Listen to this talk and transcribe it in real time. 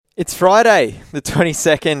It's Friday, the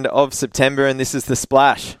 22nd of September, and this is The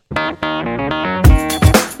Splash.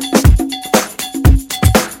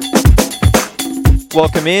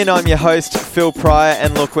 Welcome in, I'm your host, Phil Pryor,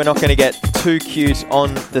 and look, we're not going to get too cute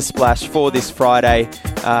on The Splash for this Friday.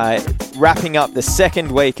 Wrapping up the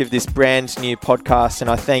second week of this brand new podcast,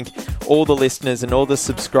 and I thank all the listeners and all the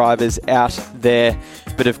subscribers out there.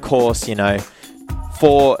 But of course,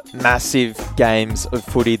 4 massive games of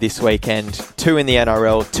footy this weekend. 2 in the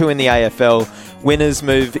NRL, 2 in the AFL. Winners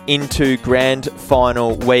move into grand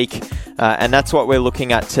final week, and that's what we're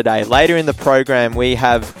looking at today. Later in the program, we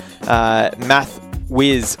have math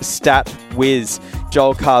whiz, stat whiz,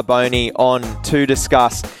 Joel Carbone on to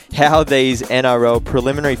discuss how these NRL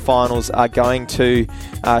Preliminary Finals are going to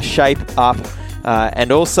shape up.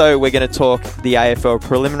 And also, we're going to talk the AFL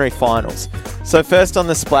Preliminary Finals. So first on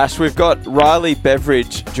The Splash, we've got Riley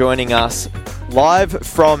Beveridge joining us live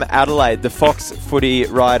from Adelaide, the Fox Footy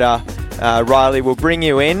writer. Riley, we'll bring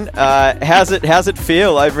you in. How's it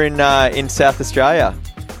feel over in South Australia?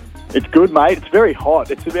 It's good, mate. It's very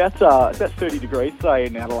hot. It's about 30 degrees today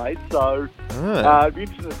in Adelaide, so it'd be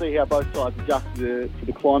interesting to see how both sides adjust to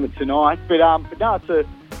the climate tonight. But no, it's a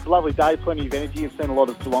lovely day, plenty of energy. I've seen a lot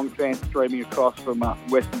of Geelong fans streaming across from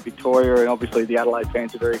Western Victoria, and obviously the Adelaide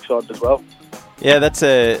fans are very excited as well. Yeah, it's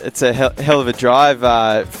a hell of a drive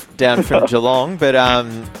down from Geelong, but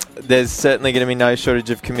there's certainly going to be no shortage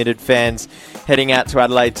of committed fans heading out to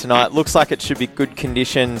Adelaide tonight. Looks like it should be good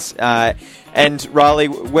conditions. And Riley,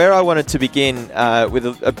 where I wanted to begin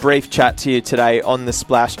with a brief chat to you today on The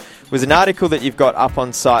Splash was an article that you've got up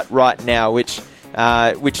on site right now, which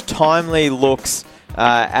timely looks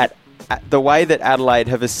at the way that Adelaide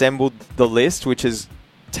have assembled the list, which has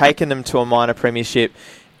taken them to a minor premiership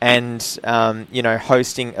and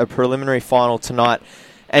hosting a preliminary final tonight,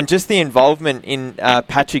 and just the involvement in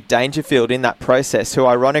Patrick Dangerfield in that process, who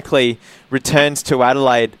ironically returns to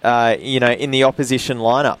Adelaide, in the opposition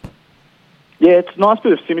lineup. Yeah, it's a nice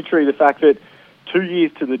bit of symmetry, the fact that 2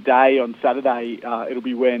 years to the day on Saturday, it'll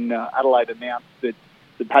be when Adelaide announced that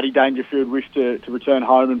Paddy Dangerfield wished to return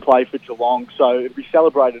home and play for Geelong. So it'll be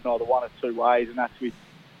celebrated in either one of two ways, and that's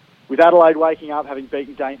with Adelaide waking up having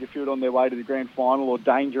beaten Dangerfield on their way to the grand final, or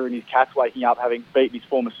Danger and his Cats waking up having beaten his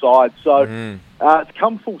former side. So it's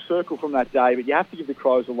come full circle from that day, but you have to give the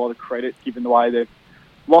Crows a lot of credit given the way they've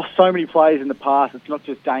lost so many players in the past. It's not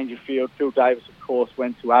just Dangerfield. Phil Davis, of course,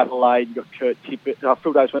 went to Adelaide. You've got Kurt Tippett.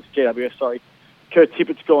 Phil Davis went to GWS, sorry. Kurt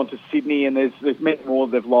Tippett's gone to Sydney, and there's many more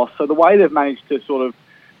they've lost. So the way they've managed to sort of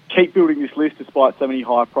keep building this list despite so many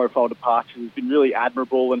high-profile departures has been really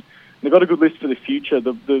admirable, and they've got a good list for the future.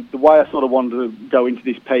 The way I sort of wanted to go into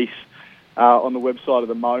this piece on the website at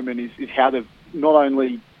the moment is how they've not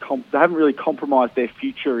only they haven't really compromised their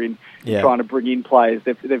future in trying to bring in players.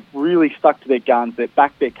 They've really stuck to their guns. They've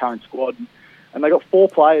backed their current squad, and they got 4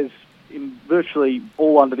 players in virtually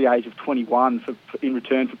all under the age of 21 in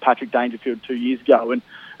return for Patrick Dangerfield 2 years ago,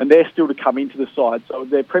 and they're still to come into the side. So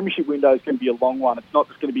their premiership window is going to be a long one. It's not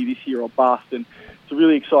just going to be this year or bust, and it's a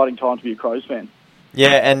really exciting time to be a Crows fan. Yeah,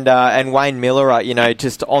 and Wayne Miller,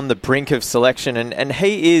 just on the brink of selection, and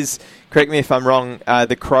he is, correct me if I'm wrong,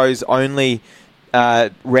 the Crows' only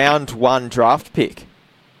round 1 draft pick.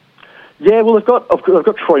 Yeah, well, I've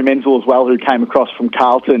got Troy Menzel as well, who came across from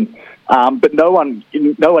Carlton, but no one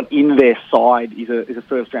in their side is a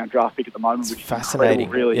first round draft pick at the moment, which is fascinating,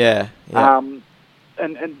 really. Yeah.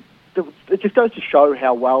 And it just goes to show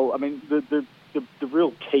how well. I mean, the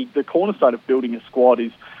real key, the cornerstone of building a squad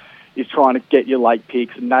is trying to get your late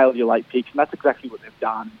picks and nail your late picks, and that's exactly what they've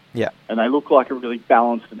done. Yeah. And they look like a really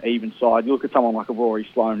balanced and even side. You look at someone like a Rory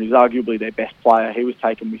Sloane, who's arguably their best player. He was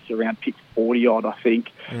taken with around pick 40-odd, I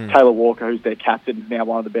think. Taylor Walker, who's their captain, is now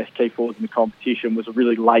one of the best key forwards in the competition, was a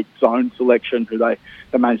really late zone selection who they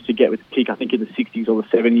managed to get with a pick, I think, in the 60s or the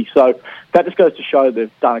 70s. So that just goes to show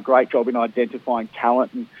they've done a great job in identifying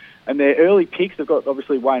talent. And their early picks, they've got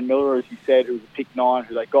obviously Wayne Miller, as you said, who was a pick 9,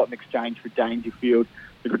 who they got in exchange for Dangerfield.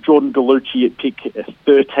 They've got Jordan Gallucci at pick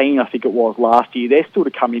 13, I think it was, last year. They're still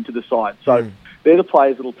to come into the side. So they're the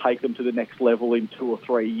players that will take them to the next level in 2 or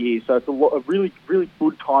 3 years. So it's a really, really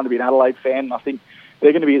good time to be an Adelaide fan. And I think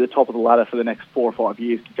they're going to be at the top of the ladder for the next 4 or 5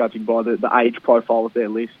 years, judging by the age profile of their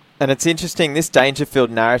list. And it's interesting, this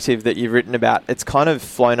Dangerfield narrative that you've written about, it's kind of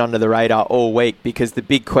flown under the radar all week, because the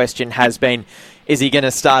big question has been, is he going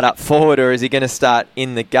to start up forward or is he going to start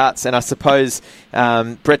in the guts? And I suppose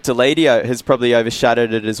Brett Deledio has probably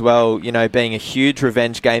overshadowed it as well, being a huge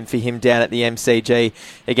revenge game for him down at the MCG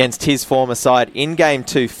against his former side in game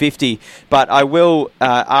 250. But I will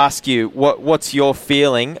ask you, what's your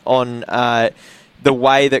feeling on the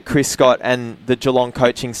way that Chris Scott and the Geelong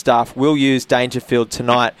coaching staff will use Dangerfield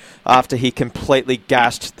tonight after he completely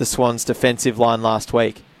gashed the Swans' defensive line last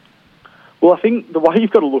week? Well, I think the way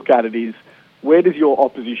you've got to look at it is, where does your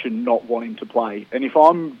opposition not want him to play? And if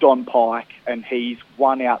I'm Don Pike and he's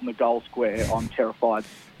one out in the goal square, I'm terrified.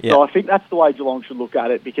 Yeah. So I think that's the way Geelong should look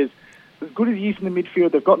at it, because as good as he is in the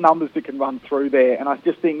midfield, they've got numbers that can run through there. And I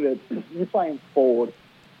just think that if you're playing forward,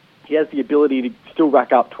 he has the ability to still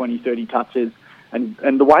rack up 20, 30 touches. And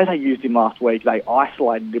the way they used him last week, they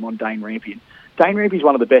isolated him on Dane Rampion. Dane Rampion's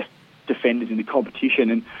one of the best defenders in the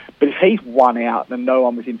competition, but if he's one out and no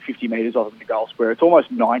one within 50 metres of him in the goal square, it's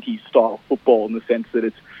almost 90s style football in the sense that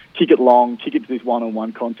it's kick it long, kick it to this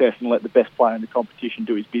one-on-one contest and let the best player in the competition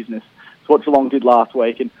do his business. It's what Geelong did last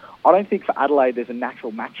week, and I don't think for Adelaide there's a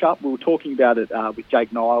natural matchup. We were talking about it with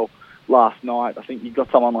Jake Nile last night. I think you've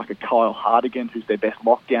got someone like a Kyle Hardigan who's their best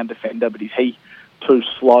lockdown defender, but is he too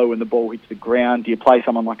slow when the ball hits the ground? Do you play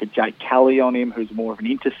someone like a Jake Kelly on him, who's more of an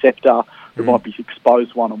interceptor, who might be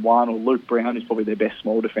exposed one-on-one, or Luke Brown, who's probably their best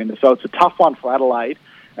small defender? So it's a tough one for Adelaide,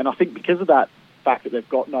 and I think because of that fact that they've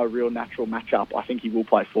got no real natural matchup, I think he will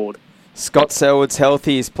play forward. Scott Selwood's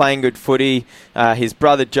healthy, he's playing good footy, his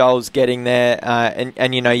brother Joel's getting there,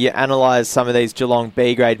 and you know, you analyse some of these Geelong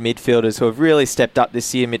B-grade midfielders who have really stepped up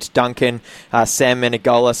this year, Mitch Duncan, Sam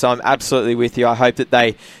Menegola, so I'm absolutely with you. I hope that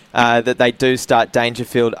they do start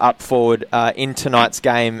Dangerfield up forward in tonight's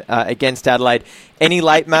game against Adelaide. Any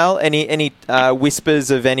late mail, any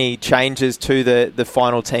whispers of any changes to the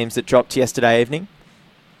final teams that dropped yesterday evening?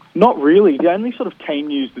 Not really. The only sort of team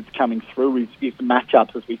news that's coming through is the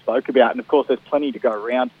matchups, as we spoke about. And, of course, there's plenty to go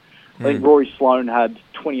around. I think Rory Sloane had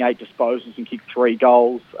 28 disposals and kicked 3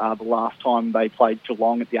 goals the last time they played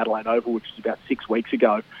Geelong at the Adelaide Oval, which was about 6 weeks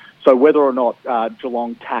ago. So whether or not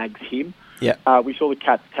Geelong tags him, we saw the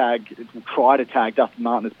Cats try to tag Dustin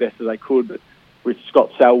Martin as best as they could, but with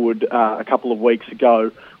Scott Selwood a couple of weeks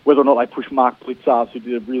ago. Whether or not they push Mark Blitzarves, who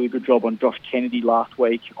did a really good job on Josh Kennedy last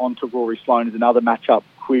week, onto Rory Sloane is another matchup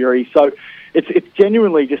query. So it's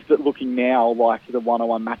genuinely just looking now like the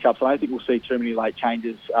one-on-one matchups. I don't think we'll see too many late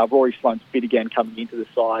changes. Rory Sloane's fit again coming into the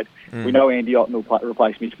side. We know Andy Otten will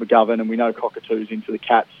replace Mitch McGovern, and we know Cockatoo's into the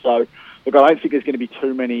Cats. So, look, I don't think there's going to be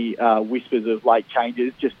too many whispers of late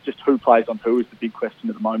changes. Just who plays on who is the big question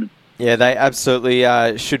at the moment. Yeah, they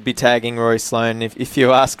absolutely should be tagging Rory Sloane, if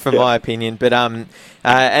you ask for my opinion. But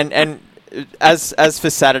and as for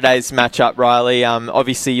Saturday's matchup, Riley,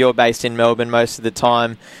 obviously you're based in Melbourne most of the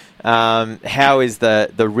time. How is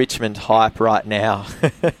the Richmond hype right now?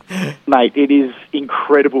 Mate, it is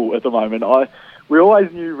incredible at the moment. We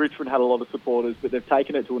always knew Richmond had a lot of supporters, but they've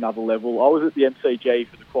taken it to another level. I was at the MCG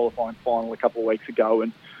for the qualifying final a couple of weeks ago,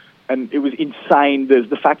 and it was insane. There's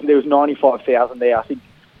the fact that there was 95,000 there. I think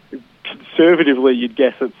conservatively you'd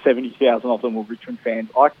guess that 70,000 of them were Richmond fans.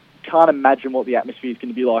 I can't imagine what the atmosphere is going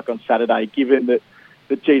to be like on Saturday, given that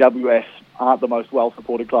the GWS aren't the most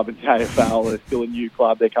well-supported club in the AFL. They're still a new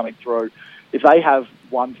club. They're coming through. If they have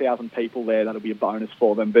 1,000 people there, that'll be a bonus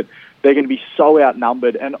for them. But they're going to be so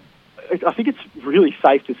outnumbered. And I think it's really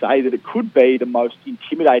safe to say that it could be the most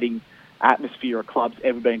intimidating atmosphere a club's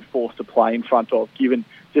ever been forced to play in front of, given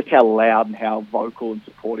just how loud and how vocal and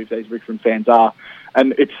supportive these Richmond fans are.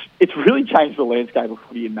 And it's really changed the landscape of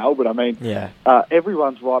footy in Melbourne. I mean,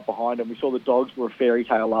 everyone's right behind them. We saw the Dogs were a fairy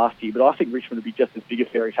tale last year, but I think Richmond would be just as big a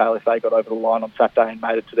fairy tale if they got over the line on Saturday and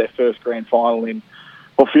made it to their first grand final in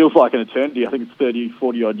what feels like an eternity. I think it's 30,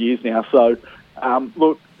 40-odd years now. So,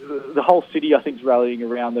 look, the whole city, I think, is rallying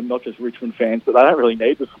around them, not just Richmond fans, but they don't really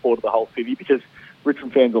need the support of the whole city because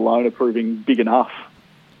Richmond fans alone are proving big enough.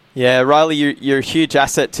 Yeah, Riley, you're a huge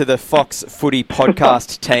asset to the Fox Footy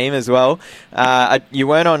podcast team as well. You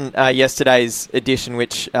weren't on yesterday's edition,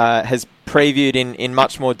 which has previewed in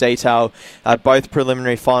much more detail both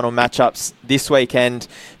preliminary final matchups this weekend.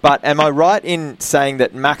 But am I right in saying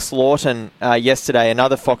that Max Lawton yesterday,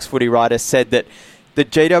 another Fox Footy writer, said that the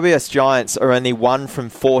GWS Giants are only 1 from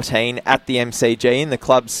 14 at the MCG in the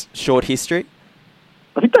club's short history?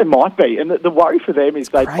 I think they might be. And the worry for them is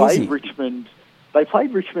they crazy. played Richmond... They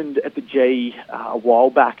played Richmond at the G a while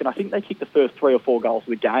back, and I think they kicked the first 3 or 4 goals of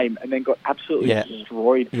the game and then got absolutely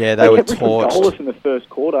destroyed. Yeah, they were kept Richmond torched. goalless in the first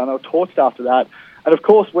quarter, and they were torched after that. And, of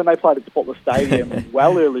course, when they played at Spotless Stadium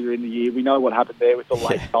well earlier in the year, we know what happened there with the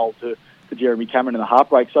late goal to Jeremy Cameron and the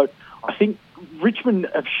heartbreak. So I think Richmond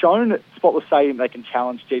have shown at Spotless Stadium they can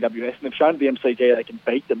challenge GWS, and they've shown at the MCG they can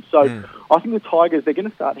beat them. So I think the Tigers, they're going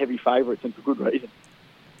to start heavy favourites, and for good reason.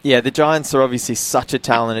 Yeah, the Giants are obviously such a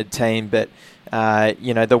talented team, but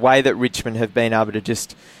the way that Richmond have been able to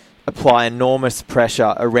just apply enormous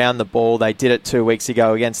pressure around the ball. They did it 2 weeks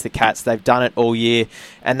ago against the Cats. They've done it all year.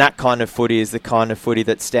 And that kind of footy is the kind of footy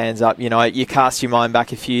that stands up. You know, you cast your mind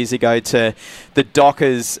back a few years ago to the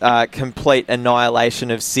Dockers' complete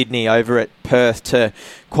annihilation of Sydney over at Perth to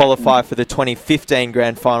qualify for the 2015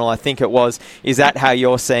 Grand Final, I think it was. Is that how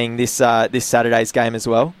you're seeing this Saturday's game as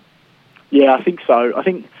well? Yeah, I think so. I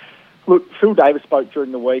think, look, Phil Davis spoke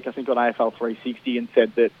during the week, I think on AFL 360, and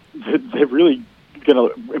said that they're really going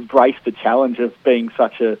to embrace the challenge of being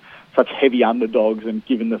such heavy underdogs, and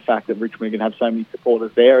given the fact that Richmond are going to have so many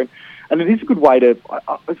supporters there. And it is a good way to,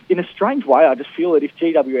 in a strange way, I just feel that if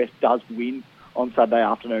GWS does win on Saturday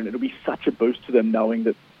afternoon, it'll be such a boost to them knowing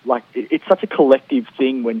that, like, it's such a collective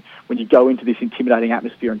thing when you go into this intimidating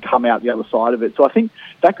atmosphere and come out the other side of it. So I think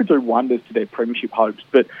that could do wonders to their premiership hopes.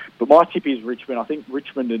 But my tip is Richmond. I think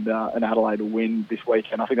Richmond and Adelaide will win this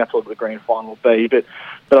weekend. I think that's what the grand final will be. But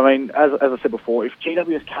I mean, as I said before, if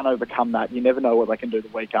GWS can overcome that, you never know what they can do the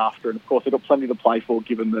week after. And of course, they've got plenty to play for,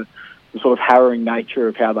 given the sort of harrowing nature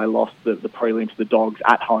of how they lost the prelim to the Dogs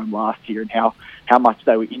at home last year, and how much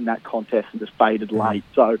they were in that contest and just faded late.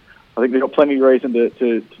 So I think they've got plenty of reason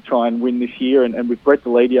to try and win this year. And with Brett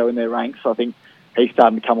Deledio in their ranks, I think he's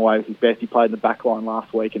starting to come away with his best. He played in the back line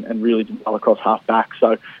last week and really did well across half back.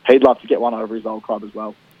 So he'd love to get one over his old club as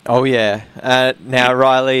well. Oh, yeah. Now,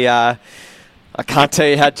 Riley, I can't tell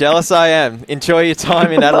you how jealous I am. Enjoy your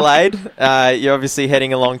time in Adelaide. You're obviously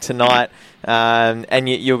heading along tonight, and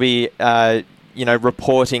you'll be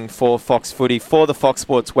reporting for Fox Footy for the Fox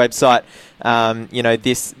Sports website,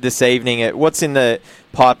 this evening. What's in the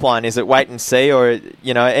pipeline? Is it wait and see, or,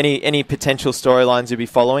 any potential storylines you'll be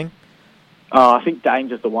following? I think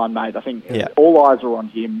Danger's the one, mate. I think all eyes are on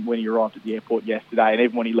him when he arrived at the airport yesterday, and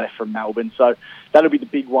even when he left from Melbourne. So that'll be the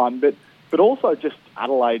big one. But also just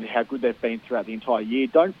Adelaide, how good they've been throughout the entire year.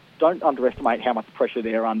 Don't underestimate how much pressure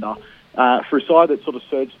they're under. For a side that sort of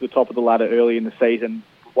surged to the top of the ladder early in the season,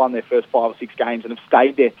 won their first 5 or 6 games and have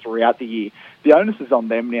stayed there throughout the year, the onus is on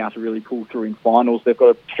them now to really pull through in finals. They've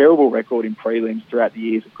got a terrible record in prelims throughout the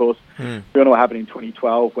years, of course. We all know what happened in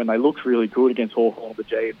 2012 when they looked really good against Hawthorn of the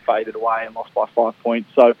G and faded away and lost by 5 points.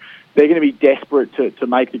 So they're going to be desperate to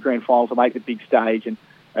make the grand final, to make the big stage and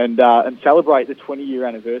celebrate the 20-year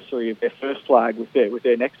anniversary of their first flag with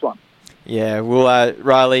their next one. Yeah, well,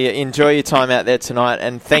 Riley, enjoy your time out there tonight,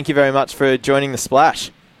 and thank you very much for joining the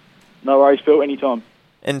Splash. No worries, Phil, anytime.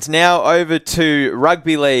 And now over to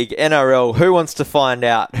Rugby League, NRL. Who wants to find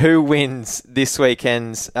out who wins this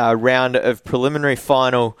weekend's round of preliminary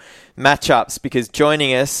final matchups? Because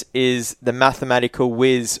joining us is the mathematical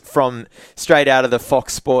whiz from straight out of the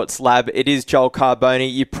Fox Sports lab. It is Joel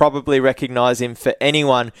Carbone. You probably recognise him for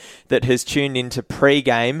anyone that has tuned into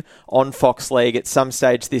pre-game on Fox League at some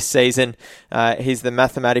stage this season. He's the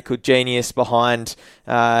mathematical genius behind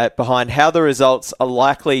how the results are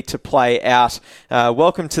likely to play out.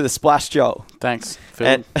 Welcome to the Splash, Joel. Thanks,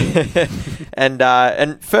 Phil.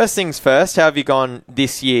 And first things first, how have you gone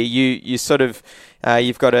this year? You sort of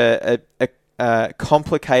you've got a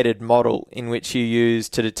complicated model in which you use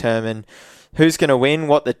to determine who's going to win,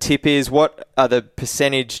 what the tip is, what are the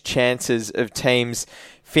percentage chances of teams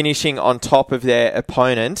finishing on top of their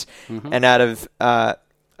opponent, and out of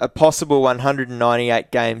a possible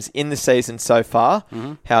 198 games in the season so far,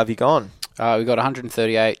 how have you gone? We've got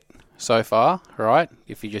 138 so far, right?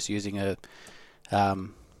 If you're just using a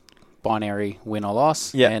binary win or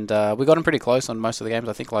loss. Yeah. And we got them pretty close on most of the games.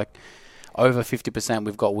 I think like over 50%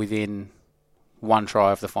 we've got within one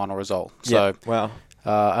try of the final result. So, wow.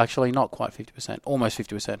 Actually not quite 50%, almost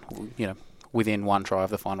 50%, within one try of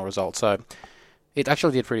the final result. So it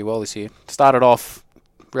actually did pretty well this year. Started off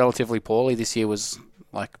relatively poorly. This year was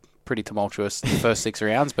like pretty tumultuous the first 6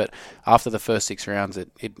 rounds, but after the first 6 rounds it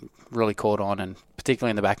really caught on, and particularly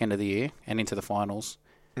in the back end of the year and into the finals.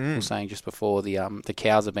 I was saying just before, the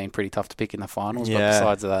Cows have been pretty tough to pick in the finals, but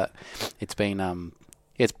besides that, it's been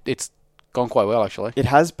it's gone quite well, actually. It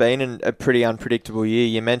has been a pretty unpredictable year.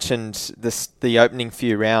 You mentioned the opening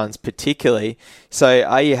few rounds particularly. So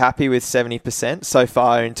are you happy with 70% so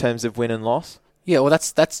far in terms of win and loss? Yeah, well,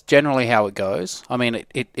 that's generally how it goes. I mean,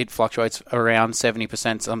 it fluctuates around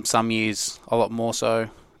 70%, some years a lot more so.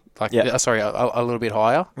 A little bit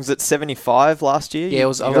higher. Was it 75 last year? Yeah, it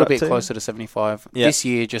was a little bit closer to 75. Yep. This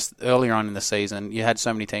year, just earlier on in the season, you had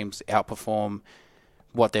so many teams outperform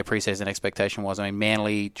what their preseason expectation was. I mean,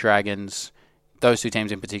 Manly, Dragons, those two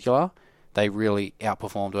teams in particular, they really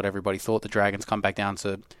outperformed what everybody thought. The Dragons come back down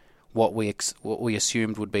to what we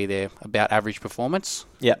assumed would be their about average performance.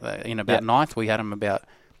 Yeah. In about ninth, we had them about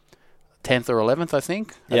 10th or 11th, I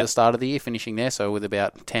think, at Yep. the start of the year, finishing there. So with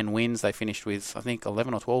about 10 wins, they finished with, I think,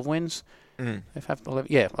 11 or 12 wins. They've had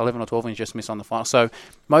 11 or 12 wins, just missed on the final. So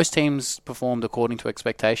most teams performed according to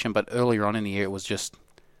expectation, but earlier on in the year, it was just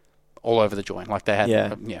all over the joint. Like they had,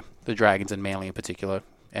 the Dragons and Manly in particular,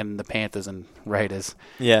 and the Panthers and Raiders,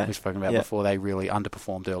 we've spoken about before, they really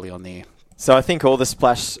underperformed early on the year. So I think all the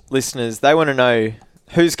Splash listeners, they want to know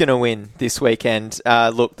who's going to win this weekend.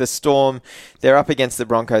 Look, the Storm, they're up against the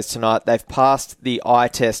Broncos tonight. They've passed the eye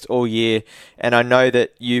test all year, and I know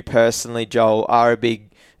that you personally, Joel, are a big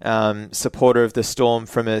supporter of the Storm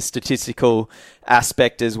from a statistical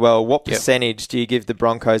aspect as well. What percentage do you give the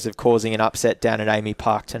Broncos of causing an upset down at Amy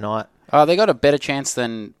Park tonight? They got a better chance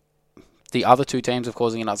than the other two teams of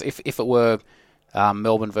causing an upset. If it were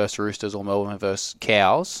Melbourne versus Roosters or Melbourne versus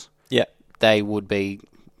Cows, they would be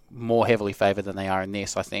more heavily favoured than they are in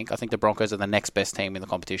this, I think. I think the Broncos are the next best team in the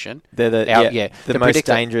competition. They're the most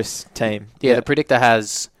dangerous team. The predictor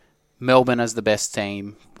has Melbourne as the best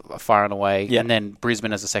team, far and away, and then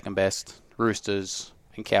Brisbane as the second best, Roosters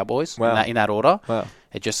and Cowboys in that order. Wow.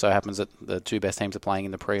 It just so happens that the two best teams are playing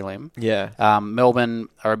in the prelim. Yeah. Melbourne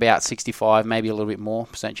are about 65, maybe a little bit more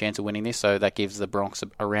 % chance of winning this, so that gives the Bronx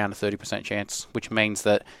around a 30% chance, which means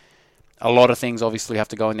that a lot of things obviously have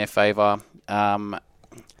to go in their favour.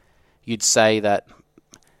 You'd say that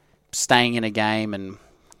staying in a game and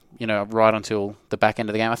right until the back end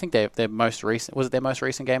of the game. I think their most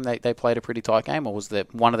recent game they played a pretty tight game, or was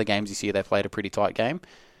that one of the games this year they played a pretty tight game?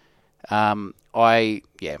 I'd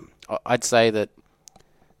say that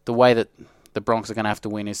the way that the Bronx are going to have to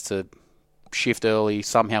win is to shift early,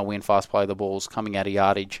 somehow win fast play the balls coming out of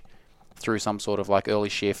yardage through some sort of like early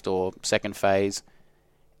shift or second phase,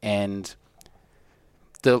 and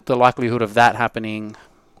the likelihood of that happening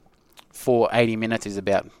for 80 minutes is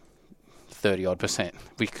about 30-odd%,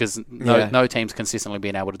 because no team's consistently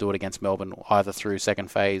been able to do it against Melbourne, either through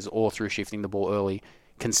second phase or through shifting the ball early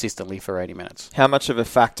consistently for 80 minutes. How much of a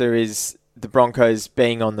factor is the Broncos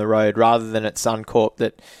being on the road rather than at Suncorp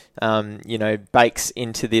that bakes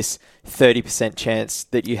into this 30% chance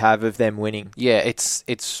that you have of them winning? Yeah,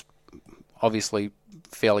 it's obviously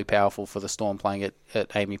fairly powerful for the Storm playing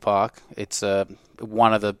at Amy Park. It's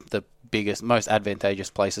one of the biggest, most advantageous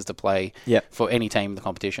places to play for any team in the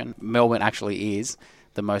competition. Melbourne actually is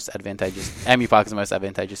the most advantageous. Amy Park is the most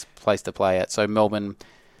advantageous place to play at. So Melbourne,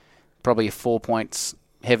 probably a 4 points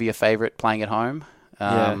heavier favourite playing at home.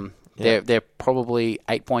 They're probably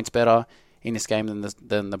 8 points better in this game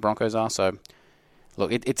than the Broncos are. So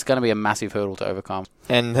look, it's going to be a massive hurdle to overcome.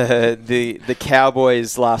 And the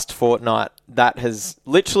Cowboys last fortnight, that has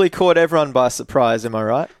literally caught everyone by surprise. Am I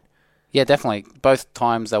right? Yeah, definitely. Both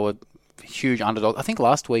times they were huge underdogs. I think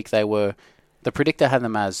last week the predictor had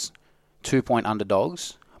them as 2-point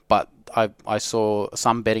underdogs, but I saw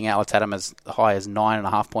some betting outlets had them as high as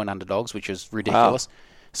 9.5-point underdogs, which is ridiculous. Wow.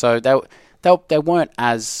 So they weren't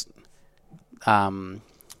as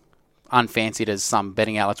unfancied as some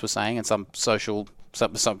betting outlets were saying, and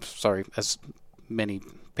as many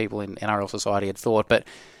people in NRL society had thought. But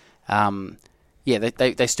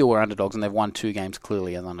they still were underdogs, and they've won 2 games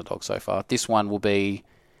clearly as underdogs so far. This one will be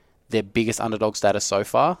their biggest underdog status so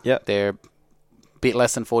far. Yep. They're a bit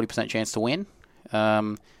less than 40% chance to win.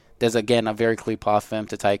 There's, again, a very clear path for them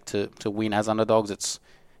to take to win as underdogs. It's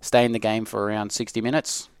stay in the game for around 60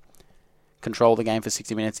 minutes, control the game for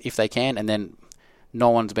 60 minutes if they can, and then no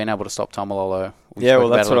one's been able to stop Tamalolo. Yeah, well,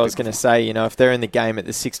 that's what I was going to say. If they're in the game at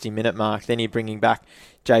the 60-minute mark, then you're bringing back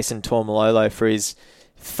Jason Taumalolo for his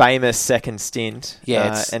famous second stint.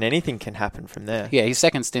 Yeah, and anything can happen from there. Yeah, his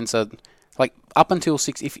second stints are like up until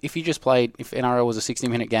 6. If NRL was a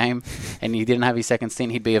 60-minute game and he didn't have his second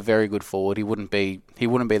stint, he'd be a very good forward. He wouldn't be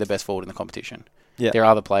the best forward in the competition. Yeah. There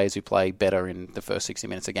are other players who play better in the first 60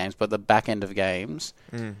 minutes of games, but the back end of games,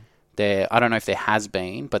 I don't know if there has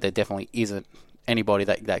been, but there definitely isn't anybody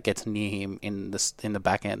that gets near him in the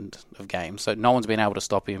back end of games. So no one's been able to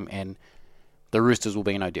stop him, and the Roosters will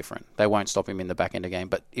be no different. They won't stop him in the back end of game.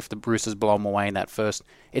 But if the Roosters blow him away in that first,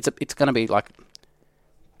 it's going to be like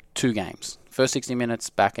 2 games. First 60 minutes,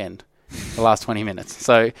 back end, the last 20 minutes.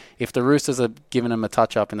 So if the Roosters are giving him a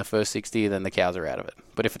touch up in the first 60, then the Cows are out of it.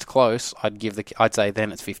 But if it's close, I'd say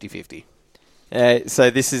then it's 50-50. So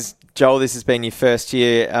this is Joel. This has been your first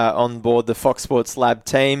year on board the Fox Sports Lab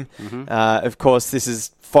team. Mm-hmm. Of course, this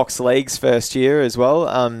is Fox League's first year as well.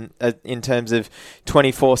 In terms of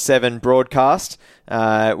 24/7 broadcast,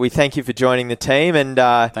 we thank you for joining the team. And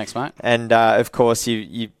thanks, mate. And of course,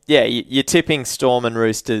 you're tipping Storm and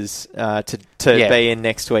Roosters to be in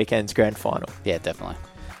next weekend's grand final. Yeah, definitely.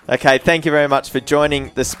 Okay, thank you very much for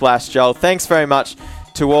joining the Splash, Joel. Thanks very much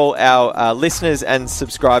to all our listeners and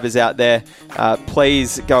subscribers out there,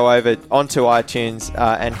 please go over onto iTunes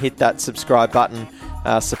and hit that subscribe button.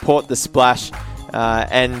 Support the Splash.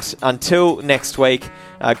 And until next week,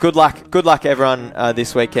 good luck everyone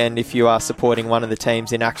this weekend if you are supporting one of the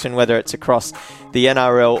teams in action, whether it's across the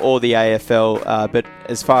NRL or the AFL. But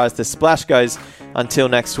as far as the Splash goes, until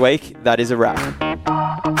next week, that is a wrap.